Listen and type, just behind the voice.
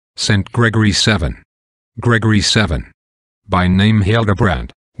Saint Gregory VII. Gregory VII, by name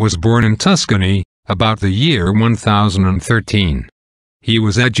Hildebrand, was born in Tuscany, about the year 1013. He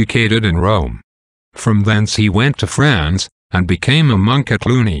was educated in Rome. From thence he went to France, and became a monk at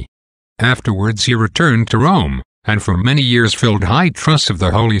Cluny. Afterwards he returned to Rome, and for many years filled high trusts of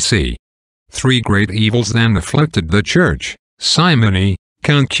the Holy See. Three great evils then afflicted the Church: simony,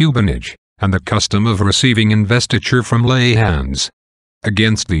 concubinage, and the custom of receiving investiture from lay hands.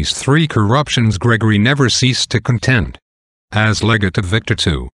 Against these three corruptions Gregory never ceased to contend. As legate of Victor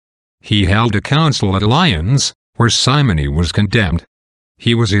II, he held a council at Lyons, where simony was condemned.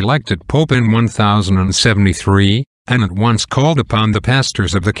 He was elected Pope in 1073, and at once called upon the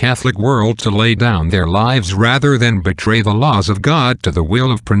pastors of the Catholic world to lay down their lives rather than betray the laws of God to the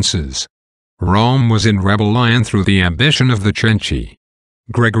will of princes. Rome was in rebellion through the ambition of the Cenci.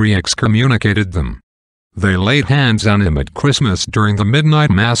 Gregory excommunicated them. They laid hands on him at Christmas during the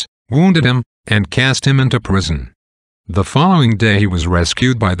midnight mass, wounded him, and cast him into prison. The following day he was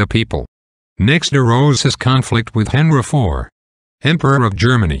rescued by the people. Next arose his conflict with Henry IV, Emperor of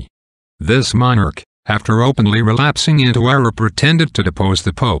Germany. This monarch, after openly relapsing into error, pretended to depose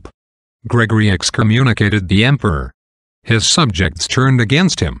the Pope. Gregory excommunicated the emperor. His subjects turned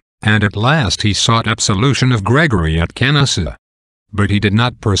against him, and at last he sought absolution of Gregory at Canossa. But he did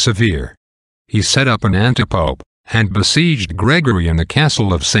not persevere. He set up an antipope, and besieged Gregory in the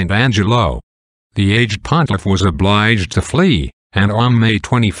castle of St. Angelo. The aged pontiff was obliged to flee, and on May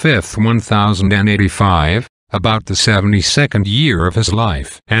 25, 1085, about the 72nd year of his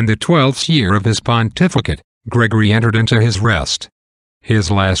life and the 12th year of his pontificate, Gregory entered into his rest. His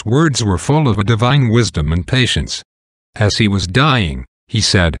last words were full of a divine wisdom and patience. As he was dying, he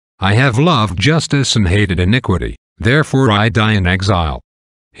said, "I have loved justice and hated iniquity, therefore I die in exile."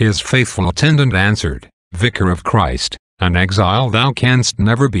 His faithful attendant answered, "Vicar of Christ, an exile thou canst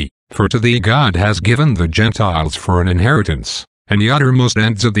never be, for to thee God has given the Gentiles for an inheritance, and the uttermost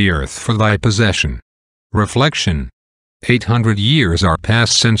ends of the earth for thy possession." Reflection. 800 years are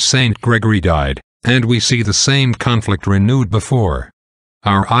past since Saint Gregory died, and we see the same conflict renewed before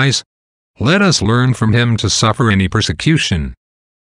our eyes. Let us learn from him to suffer any persecution,